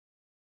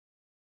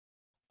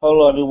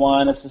Hello,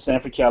 everyone. This is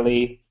Sanford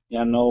Kelly.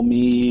 Y'all know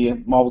me,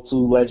 Marvel 2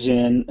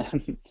 legend.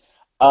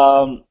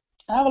 I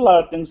have a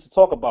lot of things to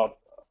talk about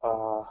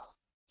uh,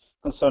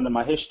 concerning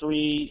my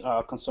history,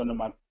 concerning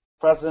my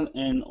present,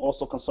 and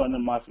also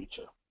concerning my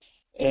future.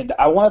 And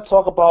I want to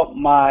talk about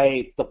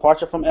my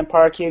departure from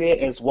Empire Arcadia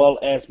as well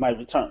as my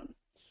return.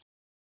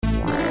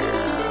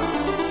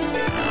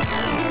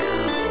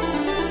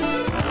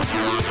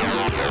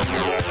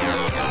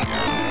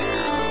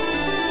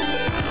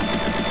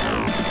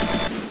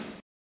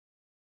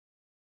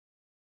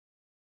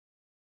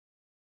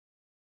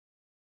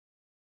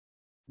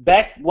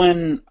 Back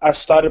when I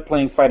started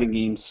playing fighting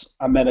games,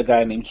 I met a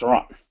guy named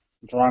Jerron.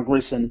 Jerron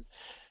Grayson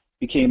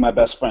became my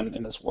best friend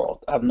in this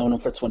world. I've known him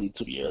for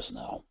 22 years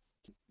now.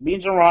 Me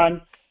and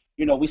Jerron,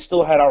 we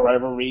still had our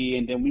rivalry,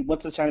 and then we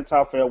went to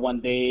Chinatown Fair one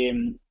day,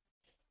 and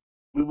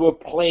we were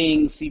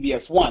playing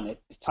CVS one. At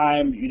the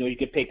time, you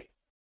could pick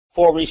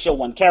four ratio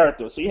one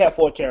characters. So you have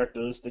four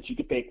characters that you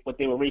could pick, but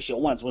they were ratio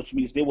ones, which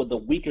means they were the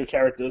weaker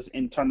characters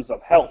in terms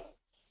of health.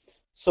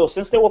 So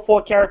since there were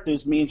four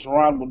characters, me and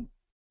Jerron would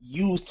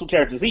use two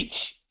characters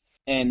each.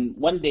 And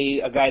one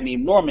day, a guy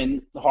named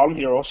Norman, the Harlem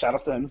Hero, shout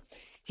out to him,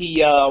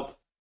 he uh,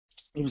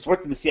 he was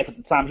working the CF at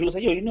the time. He was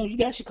like, yo, you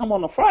guys should come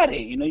on a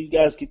Friday. You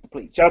guys get to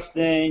play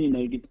Justin.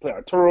 You get to play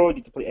Arturo. You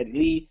get to play Eddie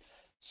Lee.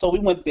 So we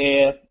went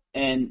there,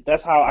 and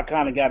that's how I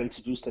kind of got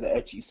introduced to the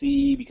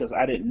FGC because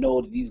I didn't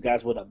know that these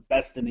guys were the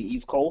best in the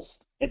East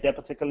Coast at that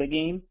particular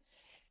game.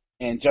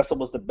 And Justin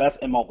was the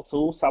best in Marvel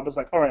 2. So I was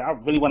like, all right, I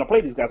really want to play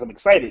these guys. I'm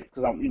excited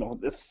because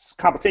this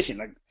competition.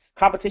 Like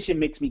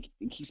competition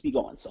keeps me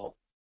going. So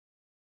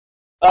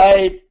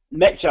I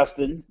met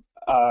Justin.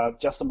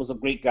 Justin was a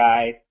great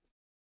guy.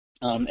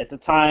 At the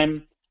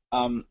time,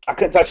 I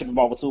couldn't touch him in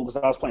Marvel 2 because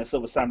I was playing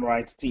Silver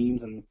Samurai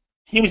teams, and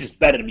he was just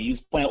better than me. He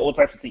was playing all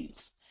types of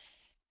teams.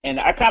 And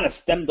I kind of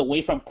stemmed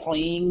away from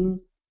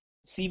playing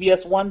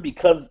CVS 1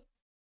 because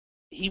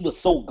he was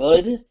so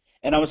good.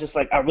 And I was just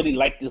like, I really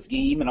like this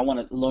game, and I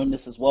want to learn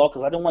this as well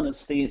because I didn't want to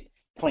stay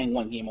playing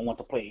one game. I want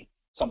to play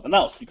something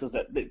else because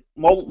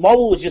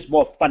Marvel was just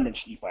more fun than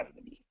Street Fighter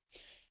to me.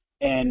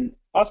 And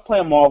I was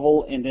playing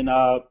Marvel, and then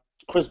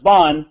Chris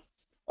Bond,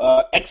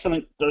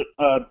 excellent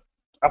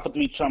Alpha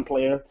 3 Trump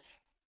player,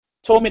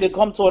 told me to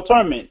come to a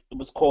tournament. It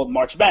was called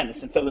March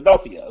Madness in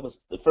Philadelphia. It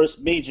was the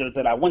first major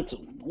that I went to.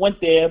 Went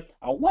there,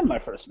 I won my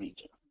first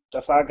major.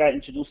 That's how I got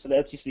introduced to the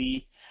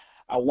FGC.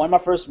 I won my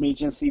first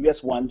major in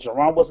CVS 1.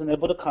 Jerron wasn't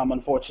able to come,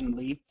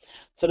 unfortunately,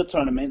 to the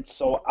tournament,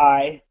 so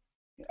I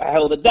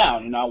held it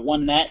down. I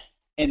won that,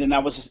 and then I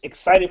was just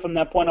excited from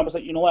that point. I was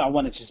like, you know what, I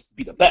want to just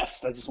be the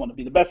best. I just want to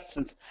be the best.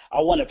 Since I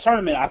won a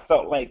tournament, I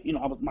felt like,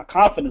 my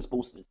confidence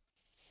boosted.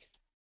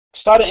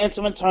 Started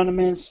entering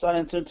tournaments.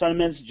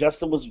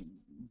 Justin was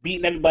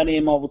beating everybody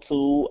in Marvel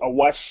 2. I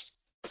watched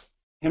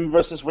him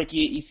versus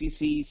Ricky at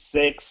ECC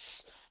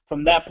 6.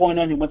 From that point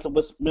on, he went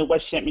to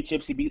Midwest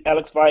Championships. He beat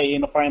Alex Valle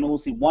in the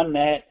finals. He won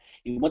that.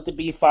 He went to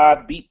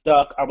B5, beat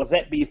Duck. I was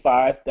at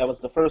B5. That was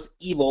the first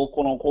Evo,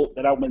 quote unquote,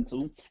 that I went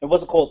to. It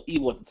wasn't called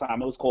Evo at the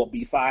time. It was called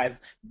B5.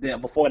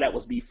 Then before that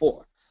was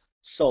B4.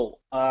 So,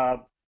 I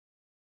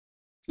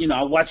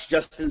watched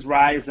Justin's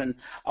rise, and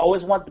I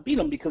always wanted to beat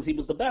him because he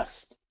was the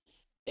best.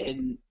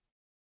 And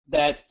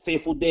that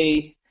fateful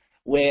day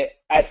where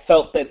I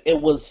felt that it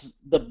was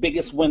the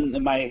biggest win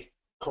in my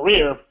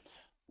career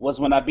was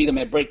when I beat him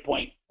at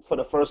Breakpoint for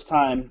the first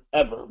time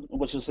ever,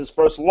 which was his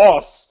first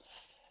loss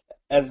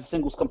as a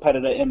singles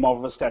competitor in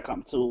Marvel vs.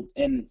 Capcom 2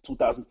 in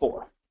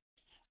 2004.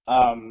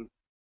 Um,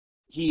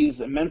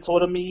 he's a mentor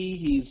to me.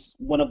 He's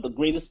one of the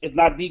greatest, if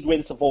not the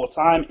greatest of all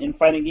time in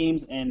fighting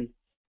games, and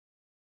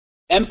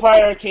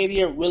Empire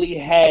Arcadia really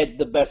had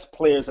the best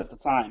players at the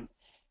time,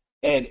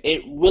 and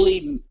it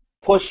really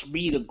pushed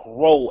me to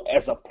grow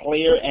as a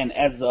player and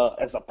as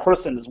a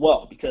person as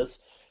well because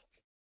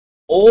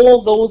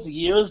all those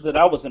years that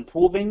I was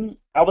improving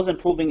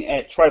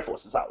at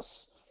Triforce's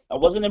house. I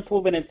wasn't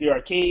improving at the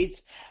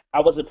arcades. I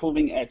was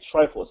improving at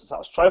Triforce's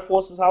house.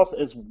 Triforce's house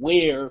is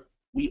where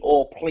we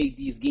all played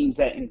these games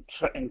at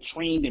and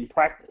trained and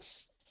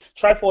practiced.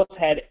 Triforce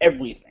had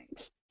everything.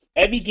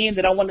 Every game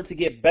that I wanted to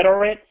get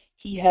better at,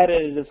 he had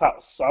it at his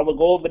house. So I would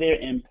go over there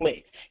and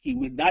play. He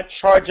would not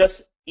charge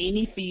us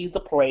any fees to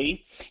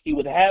play. He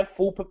would have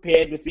food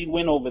prepared if we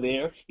went over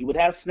there. He would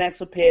have snacks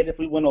prepared if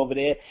we went over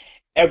there.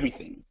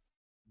 Everything.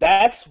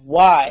 That's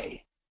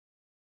why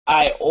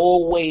I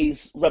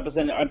always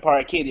represented Empire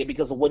Arcadia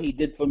because of what he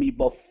did for me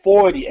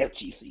before the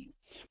FGC.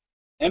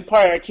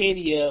 Empire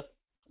Arcadia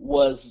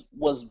was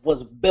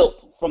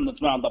built from the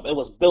ground up. It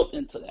was built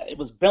into that. It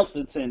was built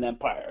into an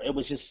empire. It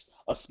was just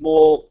a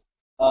small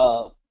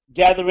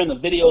gathering, a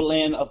video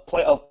land of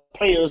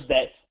players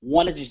that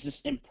wanted to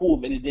just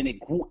improve, and then it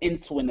grew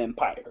into an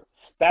empire.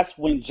 That's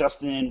when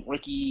Justin,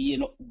 Ricky,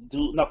 and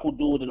Knuckle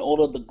Dude, and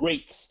all of the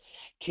greats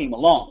came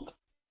along.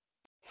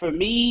 For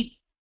me,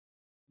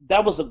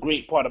 that was a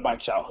great part of my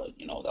childhood.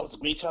 That was a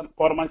great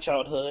part of my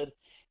childhood.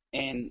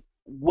 And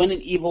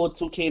winning Evo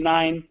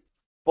 2K9,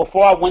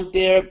 before I went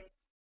there,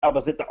 I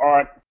was at the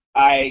art.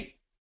 I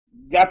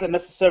got the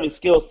necessary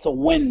skills to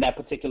win that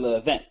particular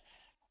event.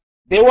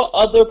 There were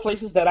other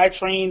places that I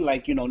trained,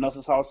 like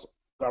Nelson's house,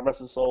 God rest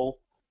his soul.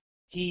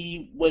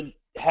 He would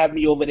have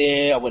me over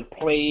there. I would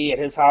play at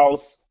his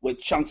house with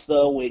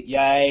Chunkster, with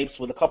Yipes,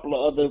 with a couple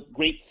of other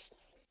greats,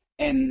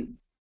 and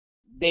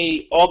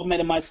they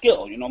augmented my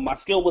skill. My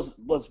skill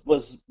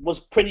was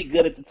pretty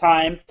good at the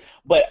time,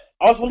 but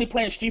I was really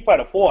playing Street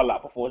Fighter 4 a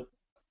lot before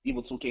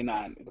Evil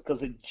 2K9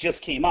 because it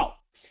just came out.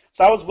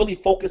 So I was really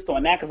focused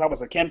on that because I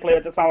was a Ken player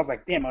at the time. I was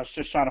like, damn, I was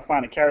just trying to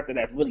find a character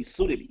that really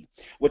suited me,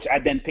 which I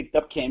then picked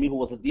up Cammy, who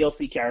was a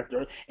DLC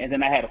character, and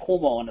then I had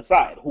Akuma on the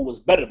side, who was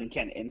better than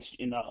Ken in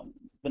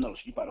Vanilla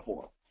Street Fighter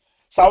 4.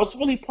 So I was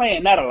really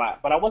playing that a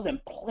lot, but I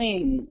wasn't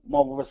playing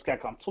Marvel vs.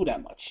 Capcom 2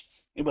 that much.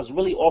 It was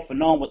really off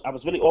and on with I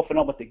was really off and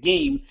on with the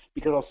game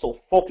because I was so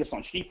focused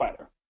on Street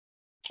Fighter.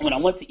 When I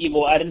went to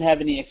Evo, I didn't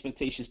have any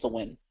expectations to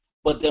win.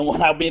 But then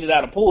when I made it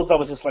out of pools, I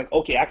was just like,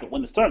 okay, I could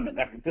win this tournament.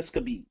 This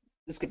could be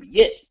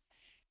it.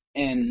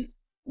 And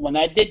when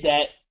I did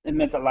that, it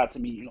meant a lot to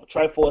me.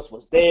 Triforce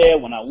was there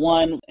when I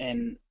won,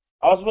 and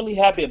I was really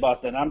happy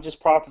about that. I'm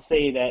just proud to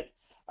say that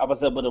I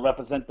was able to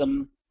represent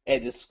them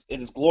at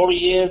its glory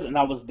years, and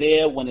I was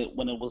there when it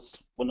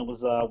was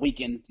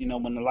weakened.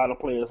 When a lot of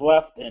players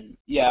left, and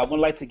yeah, I would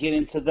like to get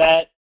into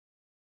that.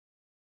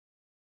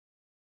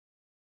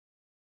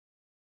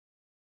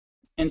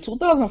 In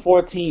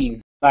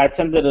 2014, I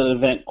attended an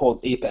event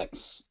called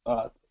Apex,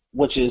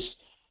 which is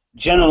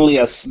generally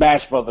a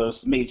Smash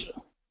Brothers major.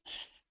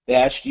 They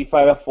had Street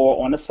Fighter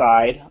 4 on the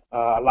side.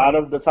 A lot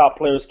of the top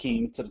players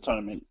came to the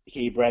tournament.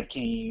 K. Brad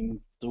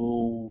came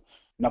through.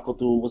 Knuckle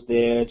Dude was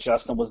there.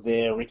 Justin was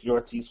there. Ricky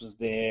Ortiz was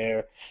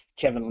there.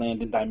 Kevin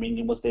Landon,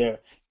 Dominion was there,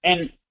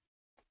 and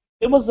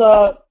it was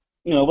a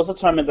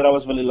tournament that I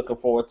was really looking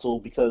forward to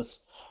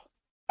because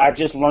I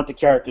just learned the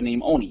character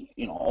named Oni.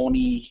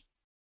 Oni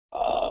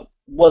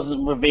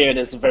wasn't revered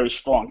as a very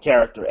strong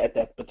character at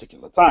that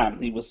particular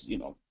time. He was,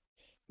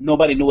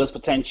 nobody knew his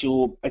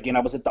potential. Again, I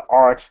was at the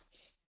art,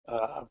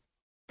 uh,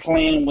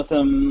 playing with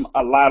him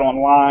a lot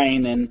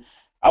online, and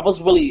I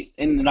was really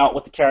in and out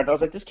with the character. I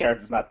was like, this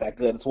character's not that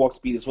good. Its walk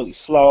speed is really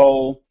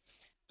slow.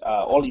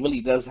 All he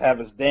really does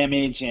have is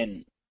damage,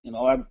 and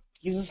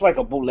he's just like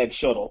a bootleg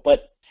Shoto.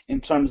 But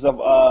in terms of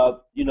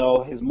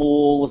his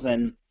moves,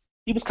 and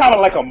he was kind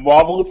of like a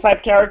Marvel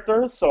type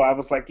character. So I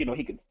was like,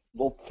 he could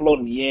float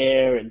in the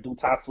air and do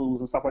tatsus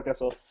and stuff like that.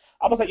 So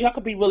I was like, I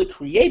could be really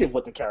creative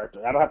with the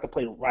character. I don't have to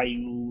play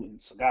Ryu and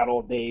Sagat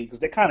all day because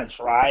they're kind of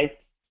dry,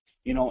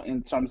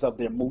 in terms of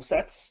their move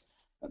sets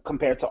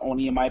compared to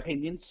Oni, in my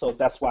opinion. So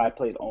that's why I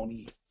played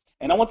Oni.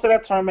 And I went to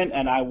that tournament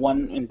and I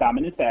won in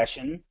dominant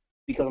fashion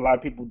because a lot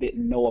of people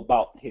didn't know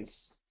about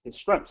his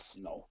strengths,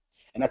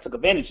 and I took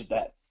advantage of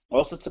that. I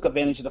also took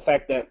advantage of the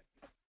fact that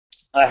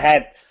I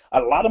had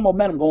a lot of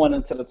momentum going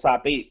into the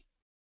top eight,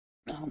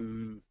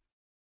 um,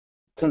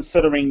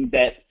 considering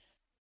that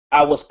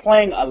I was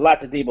playing a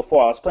lot the day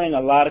before. I was playing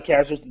a lot of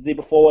characters the day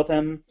before with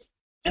him,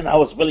 and I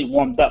was really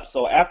warmed up.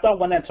 So after I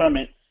won that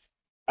tournament,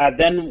 I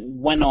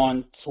then went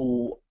on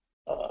to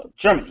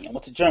Germany. I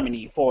went to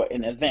Germany for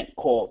an event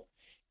called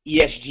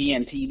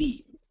ESGN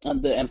TV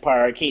under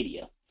Empire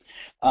Arcadia.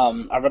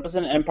 I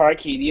represented Empire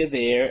Arcadia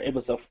there. It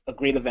was a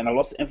great event. I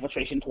lost to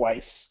Infiltration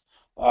twice,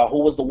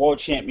 who was the world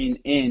champion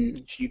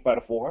in Street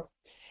Fighter 4.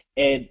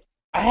 And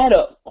I had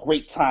a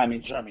great time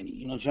in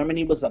Germany.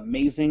 Germany was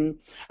amazing.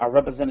 I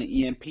represented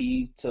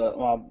EMP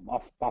to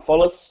my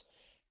fullest.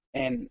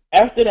 And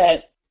after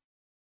that,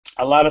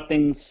 a lot of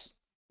things,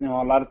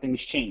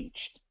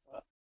 changed.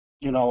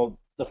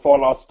 The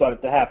fallout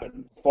started to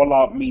happen.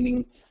 Fallout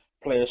meaning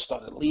players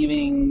started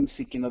leaving,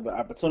 seeking other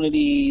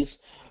opportunities.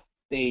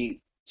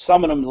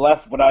 Some of them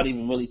left without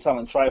even really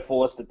telling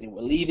Triforce that they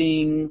were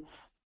leaving,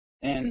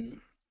 and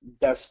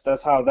that's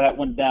how that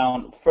went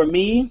down. For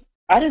me,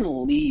 I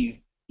didn't leave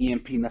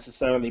EMP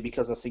necessarily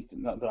because I seeked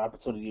another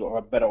opportunity or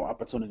a better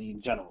opportunity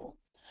in general.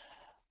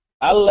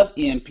 I left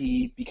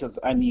EMP because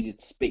I needed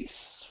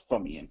space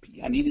from EMP.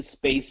 I needed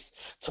space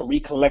to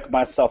recollect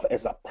myself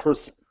as a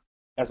person.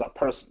 As a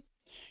person,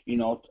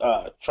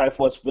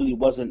 Triforce really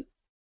wasn't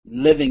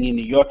living in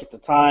New York at the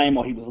time,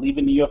 or he was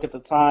leaving New York at the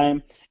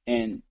time,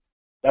 and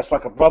that's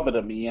like a brother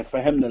to me. And for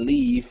him to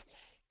leave,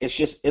 it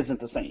just isn't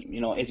the same.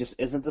 It just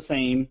isn't the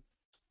same.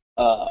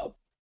 Uh,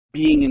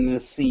 Being in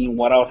this scene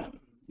without him,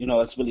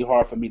 it's really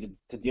hard for me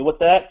to deal with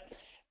that.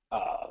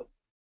 Uh,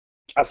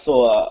 I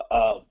saw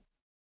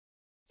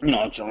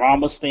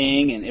Jarama's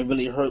thing, and it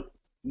really hurt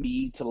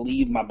me to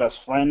leave my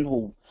best friend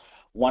who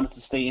wanted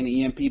to stay in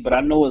EMP. But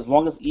I know as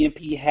long as EMP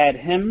had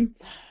him,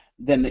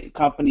 then the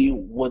company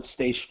would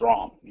stay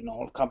strong.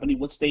 The company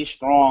would stay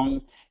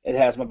strong. It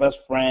has my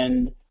best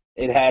friend.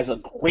 It has a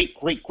great,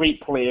 great,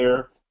 great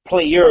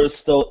players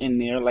still in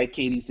there like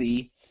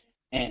KDZ.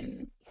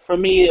 And for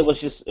me, it was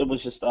just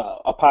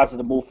a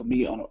positive move for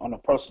me on a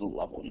personal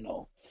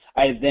level.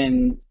 I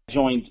then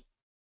joined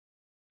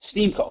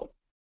Steamco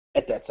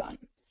at that time,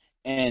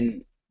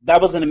 and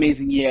that was an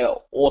amazing year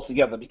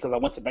altogether because I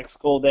went to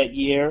Mexico that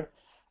year.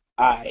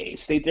 I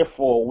stayed there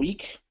for a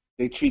week.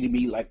 They treated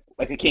me like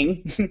a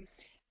king,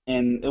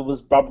 and it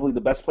was probably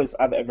the best place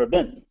I've ever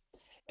been.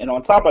 And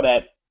on top of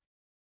that,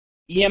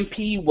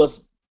 EMP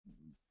was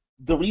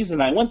the reason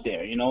I went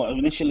there.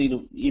 Initially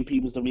the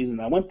EMP was the reason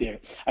I went there.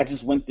 I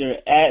just went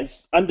there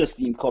as under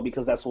Steam Code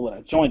because that's what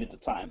I joined at the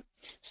time.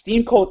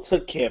 Steam Code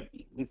took care of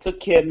me. It took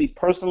care of me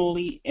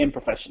personally and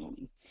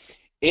professionally.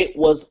 It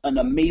was an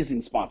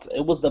amazing sponsor.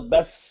 It was the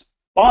best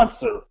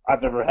sponsor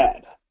I've ever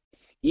had.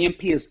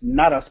 EMP is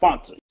not a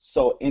sponsor.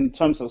 So in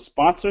terms of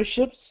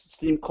sponsorships,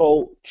 Steam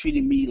Code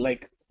treated me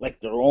like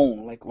their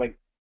own, like a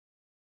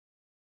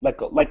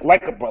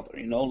brother,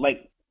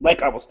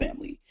 like I was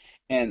family.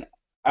 And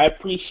I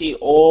appreciate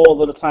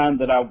all of the time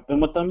that I've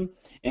been with them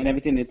and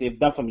everything that they've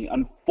done for me.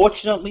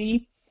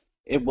 Unfortunately,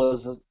 it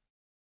was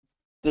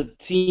the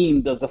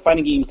team, the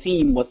fighting game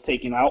team was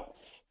taken out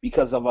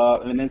because of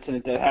an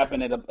incident that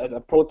happened at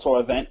a Pro Tour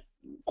event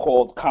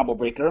called Combo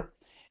Breaker.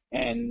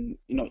 And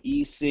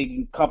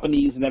e-cig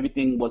companies and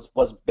everything was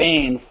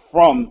banned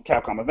from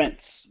Capcom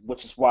events,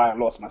 which is why I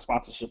lost my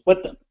sponsorship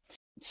with them.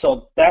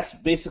 So that's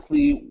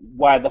basically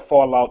why the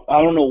fallout.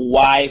 I don't know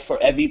why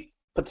for every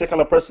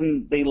particular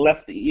person they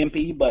left the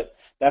EMP, but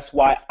that's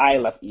why I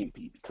left EMP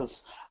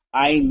because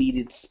I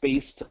needed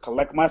space to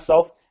collect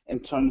myself in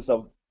terms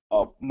of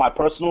my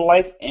personal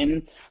life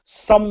and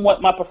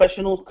somewhat my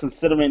professional,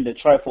 considering that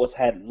Triforce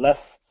had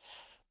left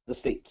the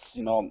States.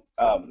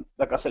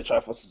 Like I said,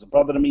 Triforce is a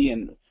brother to me,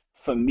 and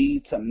for me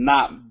to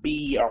not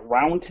be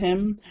around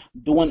him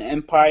doing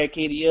Empire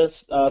Arcadia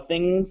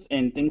things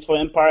and things for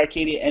Empire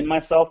Arcadia and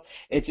myself,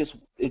 it just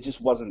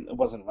wasn't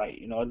right.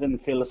 It didn't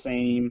feel the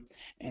same,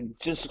 and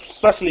just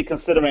especially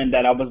considering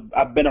that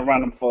I've been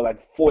around him for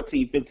like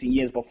 14, 15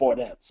 years before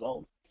that,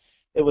 so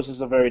it was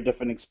just a very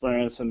different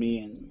experience for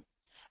me, and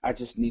I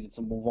just needed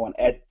to move on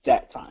at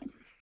that time.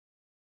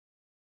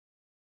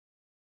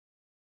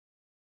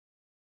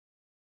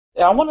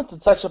 Yeah, I wanted to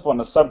touch up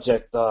on a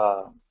subject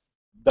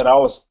that I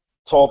was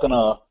talking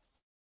to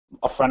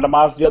a friend of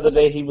mine the other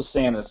day. He was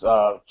saying is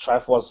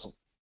Triforce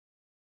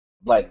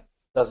like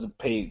doesn't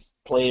pay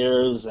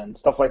players and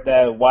stuff like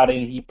that. Why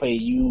didn't he pay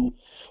you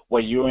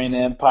when you were in the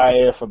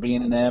Empire for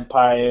being in the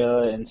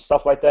Empire and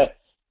stuff like that?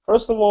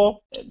 First of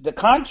all, the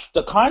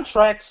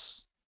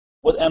contracts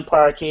with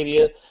Empire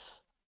Arcadia,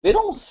 they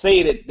don't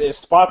say that they're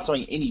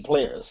sponsoring any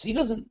players. He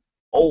doesn't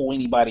owe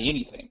anybody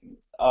anything.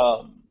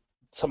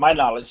 To my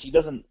knowledge, he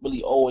doesn't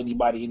really owe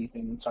anybody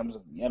anything in terms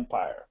of the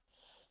Empire.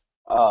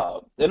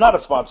 They're not a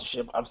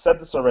sponsorship. I've said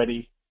this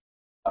already.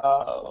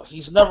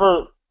 He's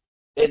never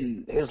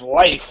in his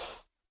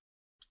life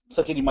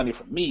took any money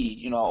from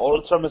me. All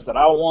the tournaments that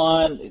I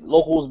won,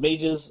 locals,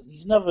 majors,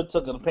 he's never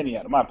took a penny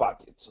out of my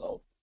pocket.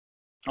 So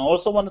I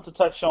also wanted to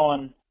touch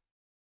on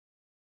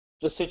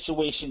the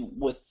situation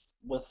with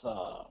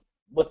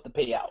the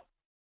payout.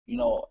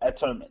 At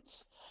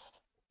tournaments.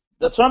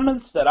 The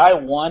tournaments that I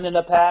won in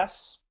the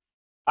past,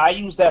 I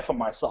use that for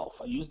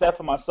myself. I use that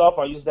for myself.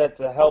 I use that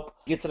to help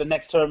get to the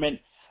next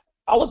tournament.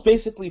 I was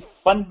basically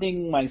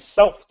funding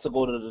myself to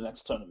go to the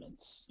next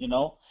tournaments.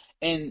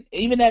 And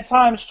even at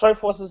times,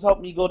 Triforce has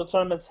helped me go to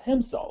tournaments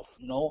himself,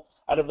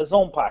 out of his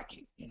own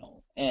pocket.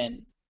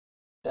 And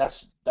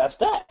that's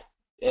that.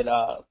 It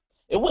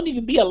wouldn't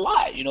even be a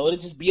lot. It'd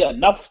just be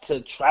enough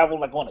to travel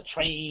like on a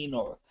train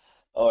or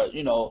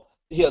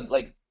he'll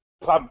like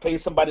probably pay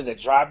somebody to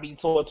drive me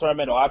to a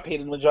tournament, or I paid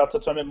him to drive to a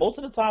tournament. Most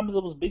of the time, it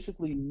was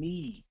basically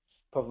me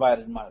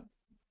providing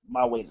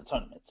my way to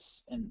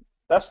tournaments, and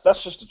that's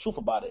just the truth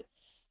about it.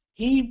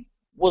 He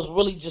was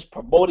really just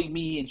promoting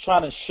me and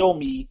trying to show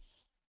me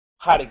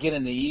how to get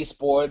into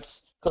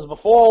esports. Because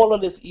before all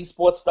of this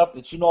esports stuff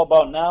that you know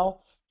about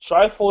now,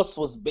 Triforce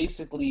was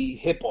basically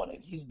hip on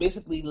it. He's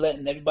basically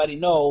letting everybody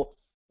know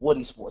what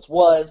esports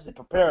was and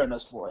preparing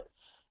us for it.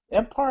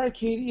 Empire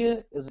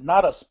Arcadia is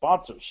not a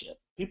sponsorship.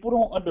 People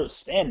don't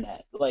understand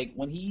that. Like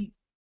when he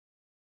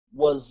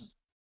was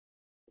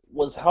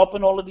was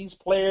helping all of these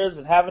players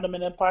and having them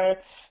in Empire,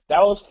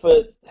 that was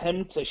for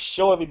him to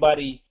show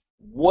everybody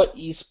what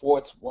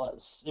esports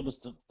was. It was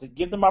to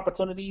give them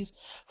opportunities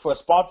for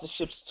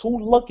sponsorships to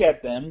look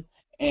at them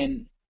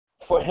and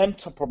for him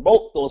to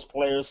promote those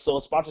players so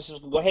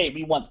sponsorships can go, hey,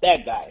 we want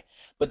that guy.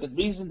 But the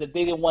reason that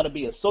they didn't want to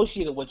be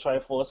associated with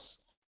Triforce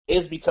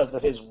is because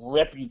of his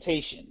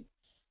reputation.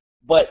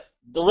 But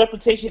the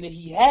reputation that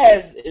he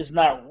has is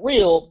not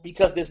real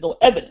because there's no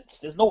evidence.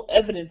 There's no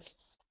evidence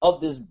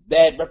of this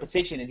bad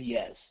reputation that he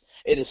has.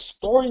 It is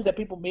stories that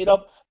people made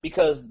up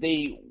because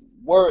they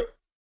were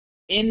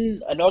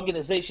in an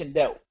organization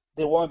that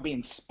they weren't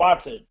being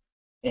sponsored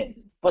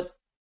in. But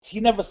he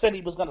never said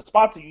he was going to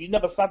sponsor you. He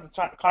never signed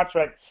a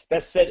contract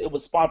that said it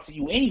would sponsor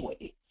you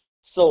anyway.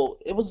 So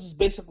it was just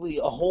basically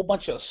a whole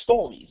bunch of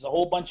stories, a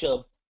whole bunch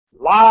of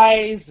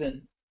lies,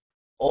 and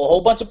a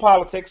whole bunch of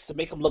politics to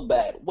make him look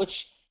bad,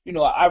 which,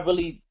 I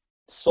really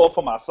saw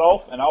for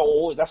myself, and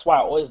that's why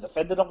I always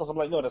defended him, because I'm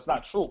like, no, that's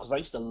not true, because I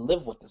used to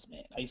live with this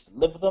man. I used to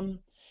live with him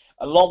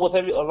along with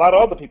a lot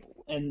of other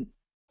people. And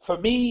for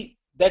me,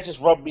 that just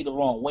rubbed me the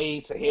wrong way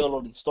to hear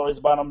all these stories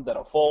about him that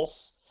are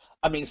false.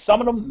 I mean, some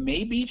of them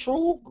may be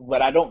true,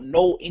 but I don't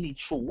know any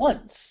true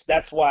ones.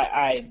 That's why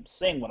I'm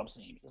saying what I'm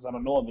saying, because I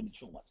don't know of any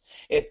true ones.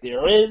 If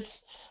there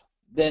is,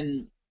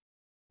 then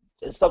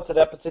It's up to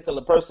that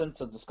particular person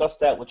to discuss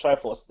that with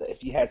Triforce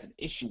if he has an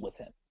issue with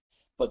him.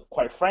 But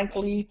quite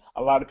frankly,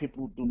 a lot of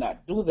people do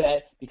not do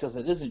that because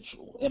it isn't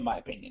true, in my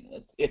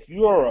opinion. If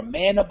you are a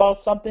man about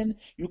something,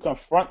 you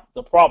confront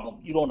the problem.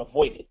 You don't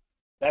avoid it.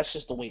 That's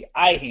just the way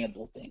I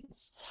handle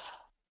things.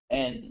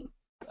 And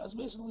that's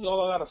basically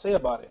all I got to say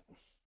about it.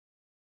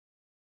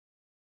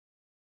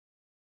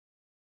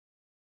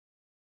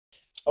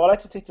 I would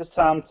like to take this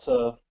time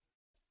to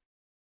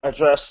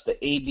address the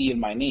AD in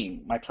my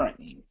name, my current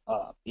name,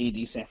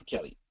 AD Sanford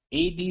Kelly.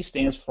 AD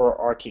stands for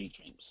Arcade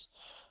Dreams.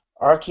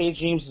 Arcade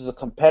Dreams is a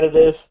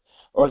competitive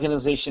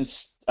organization,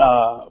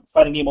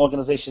 fighting game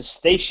organization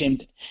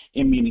stationed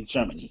in Munich,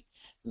 Germany.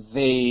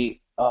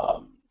 They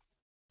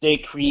they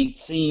create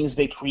scenes,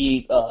 they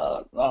create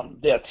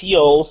their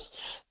TOs,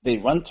 they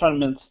run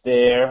tournaments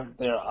there.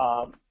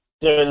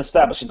 They're an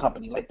establishing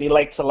company. Like they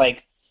like to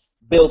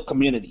build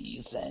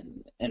communities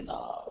and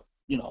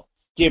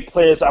give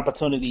players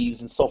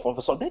opportunities and so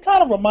forth. So they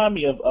kind of remind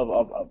me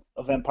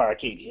of Empire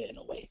Arcadia in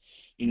a way.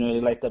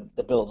 They like to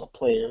build the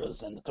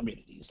players and the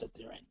communities that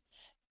they're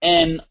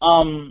in.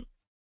 And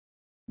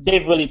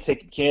they've really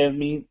taken care of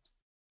me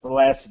the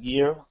last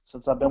year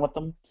since I've been with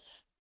them,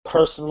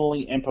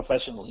 personally and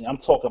professionally. I'm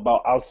talking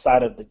about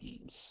outside of the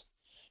games.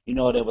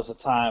 There was a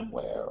time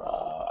where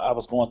I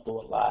was going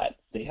through a lot.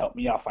 They helped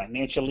me out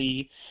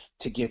financially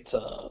to get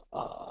to,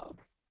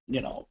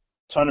 you know,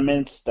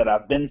 tournaments that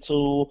I've been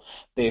to.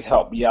 They've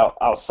helped me out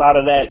outside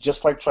of that,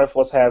 just like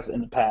Triforce has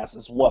in the past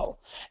as well.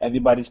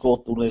 Everybody's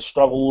going through their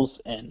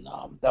struggles, and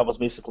that was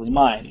basically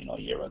mine, a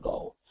year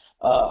ago.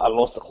 I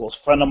lost a close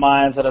friend of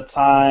mine at a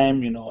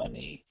time, and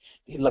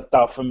he looked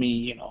out for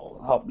me,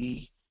 helped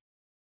me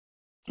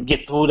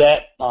get through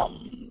that,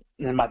 and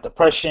my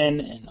depression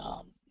and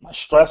my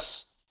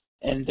stress,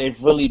 and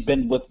they've really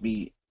been with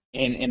me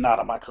in and out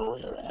of my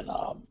career, and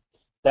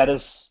that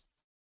is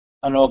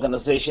an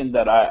organization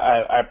that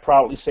I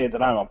proudly say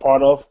that I'm a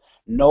part of.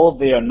 No,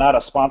 they are not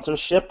a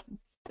sponsorship.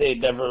 They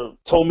never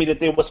told me that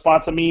they would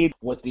sponsor me.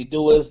 What they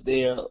do is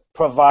they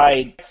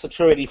provide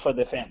security for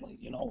their family,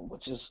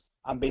 which is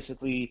I'm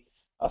basically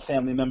a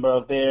family member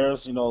of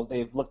theirs.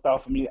 They've looked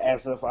out for me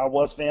as if I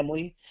was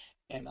family,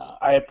 and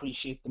I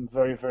appreciate them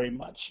very, very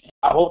much.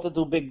 I hope to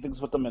do big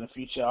things with them in the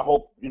future. I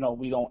hope,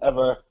 we don't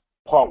ever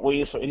part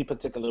ways for any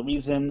particular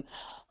reason.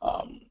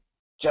 Um,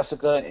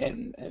 Jessica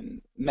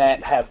and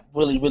Matt have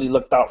really, really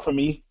looked out for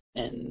me,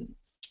 and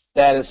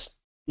that is,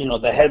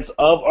 the heads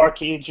of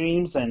Arcade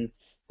Dreams, and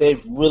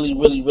they've really,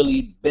 really,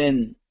 really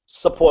been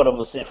supportive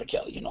of Sanford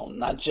Kelly.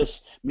 Not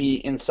just me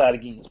inside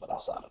of games, but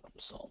outside of them.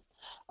 So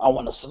I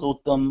want to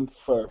salute them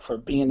for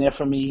being there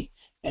for me,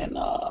 and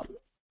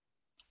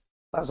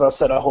as I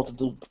said, I hope to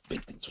do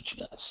big things with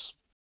you guys.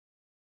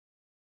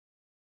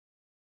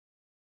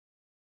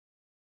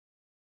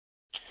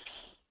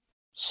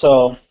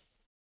 So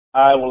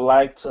I would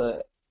like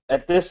to,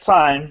 at this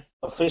time,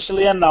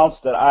 officially announce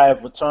that I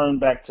have returned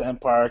back to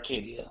Empire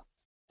Arcadia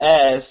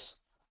as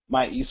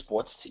my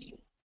esports team.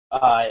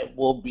 I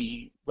will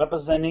be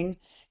representing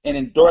and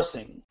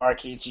endorsing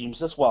Arcade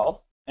Teams as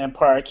well.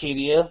 Empire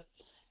Arcadia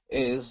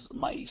is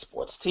my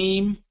esports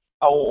team.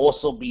 I will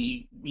also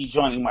be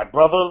rejoining my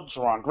brother,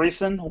 Jerron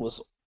Grayson, who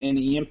was in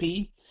the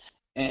EMP,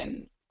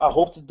 and I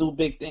hope to do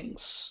big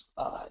things.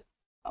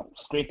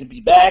 It's great to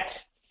be back.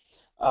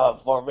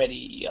 I've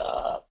already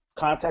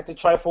contacted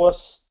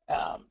Triforce.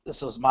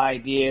 This was my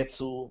idea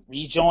to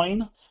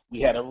rejoin. We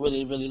had a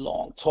really, really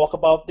long talk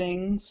about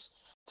things.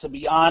 To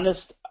be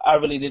honest, I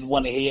really didn't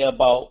want to hear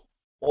about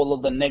all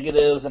of the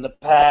negatives in the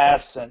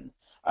past, and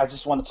I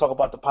just want to talk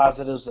about the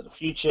positives of the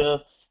future,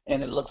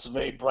 and it looks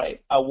very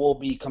bright. I will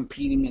be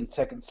competing in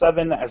Tekken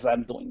 7 as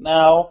I'm doing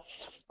now.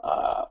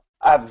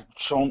 I've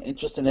shown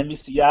interest in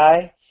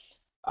MVCI.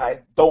 I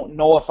don't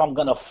know if I'm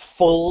gonna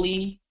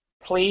fully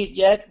play it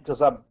yet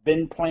because I've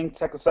been playing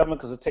Tekken 7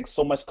 because it takes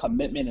so much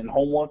commitment and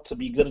homework to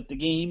be good at the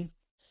game,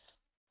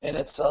 and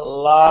it's a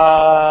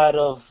lot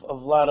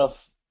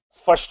of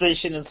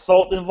frustration and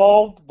salt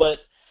involved. But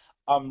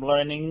I'm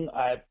learning.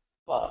 I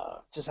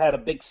just had a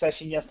big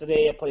session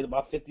yesterday. I played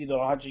about 50 to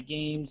 100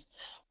 games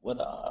with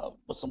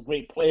some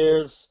great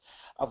players.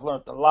 I've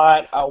learned a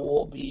lot. I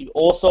will be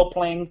also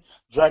playing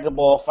Dragon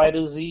Ball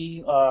Fighter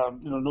Z,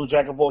 new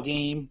Dragon Ball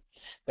game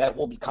that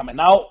will be coming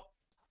out.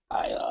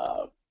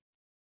 I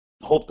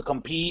hope to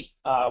compete.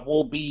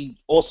 We'll be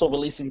also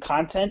releasing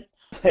content,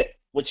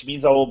 which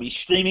means I will be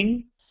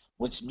streaming,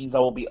 which means I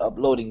will be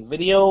uploading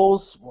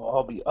videos.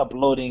 I'll be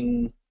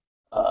uploading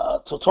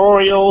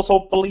tutorials,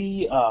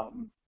 hopefully.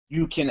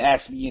 You can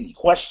ask me any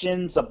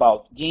questions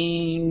about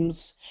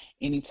games,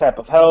 any type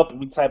of help,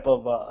 any type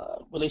of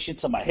relation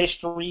to my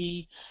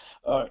history,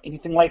 or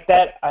anything like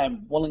that. I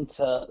am willing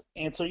to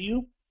answer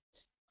you.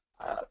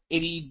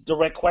 Any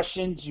direct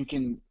questions, you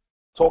can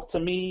talk to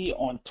me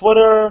on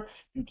Twitter.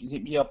 You can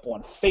hit me up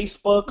on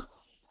Facebook.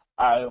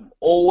 I'm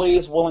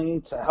always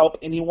willing to help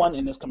anyone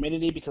in this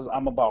community because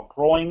I'm about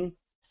growing,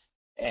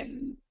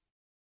 and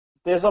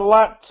there's a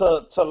lot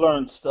to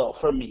learn still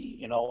for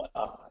me.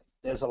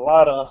 There's a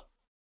lot of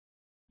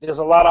there's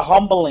a lot of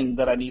humbling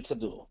that I need to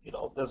do.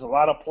 There's a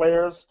lot of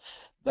players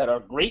that are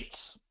great.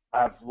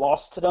 I've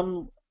lost to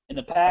them in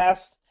the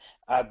past.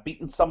 I've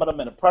beaten some of them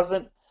in the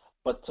present,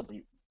 but to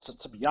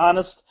be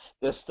honest,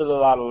 there's still a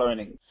lot of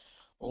learning.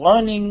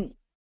 Learning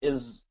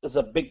is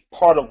a big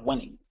part of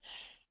winning.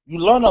 You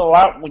learn a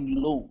lot when you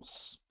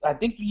lose. I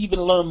think you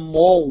even learn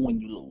more when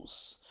you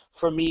lose.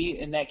 For me,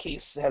 in that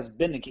case, has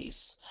been the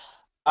case.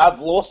 I've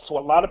lost to a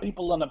lot of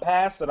people in the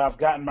past that I've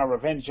gotten my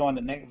revenge on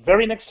the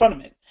very next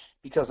tournament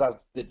because I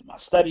did my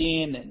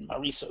studying and my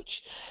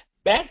research.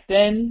 Back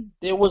then,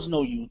 there was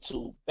no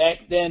YouTube.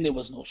 Back then, there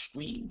was no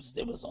streams.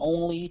 There was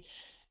only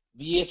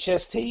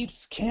VHS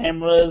tapes,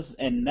 cameras,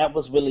 and that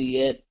was really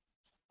it.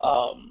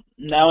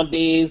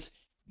 Nowadays,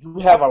 you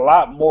have a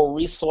lot more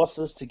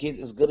resources to get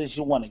as good as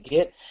you want to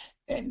get,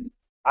 and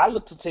I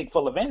look to take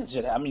full advantage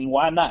of that. I mean,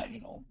 why not?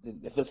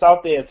 If it's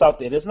out there, it's out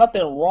there. There's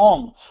nothing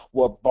wrong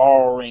with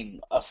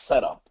borrowing a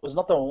setup. There's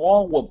nothing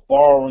wrong with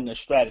borrowing a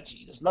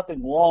strategy. There's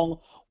nothing wrong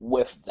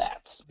with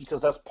that because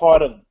that's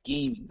part of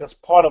gaming. That's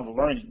part of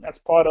learning. That's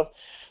part of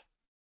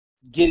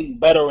getting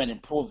better and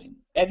improving.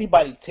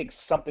 Everybody takes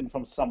something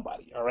from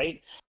somebody, all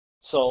right?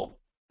 So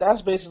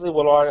that's basically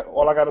what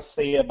all I got to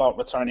say about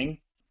returning.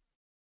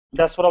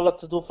 That's what I look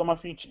to do for my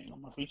future.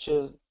 My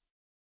future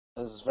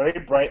is very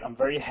bright. I'm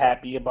very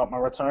happy about my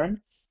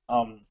return.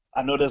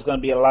 I know there's going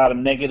to be a lot of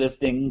negative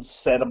things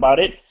said about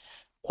it.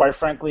 Quite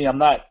frankly, I'm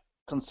not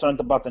concerned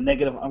about the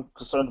negative. I'm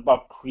concerned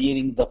about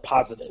creating the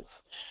positive,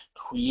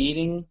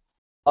 creating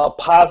a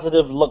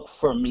positive look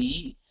for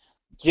me,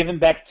 giving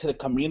back to the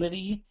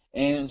community,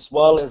 and as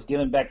well as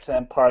giving back to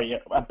Empire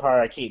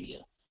Arcadia.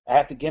 I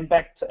have to give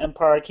back to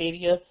Empire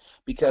Arcadia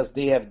because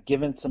they have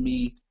given to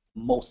me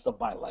most of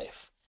my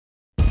life.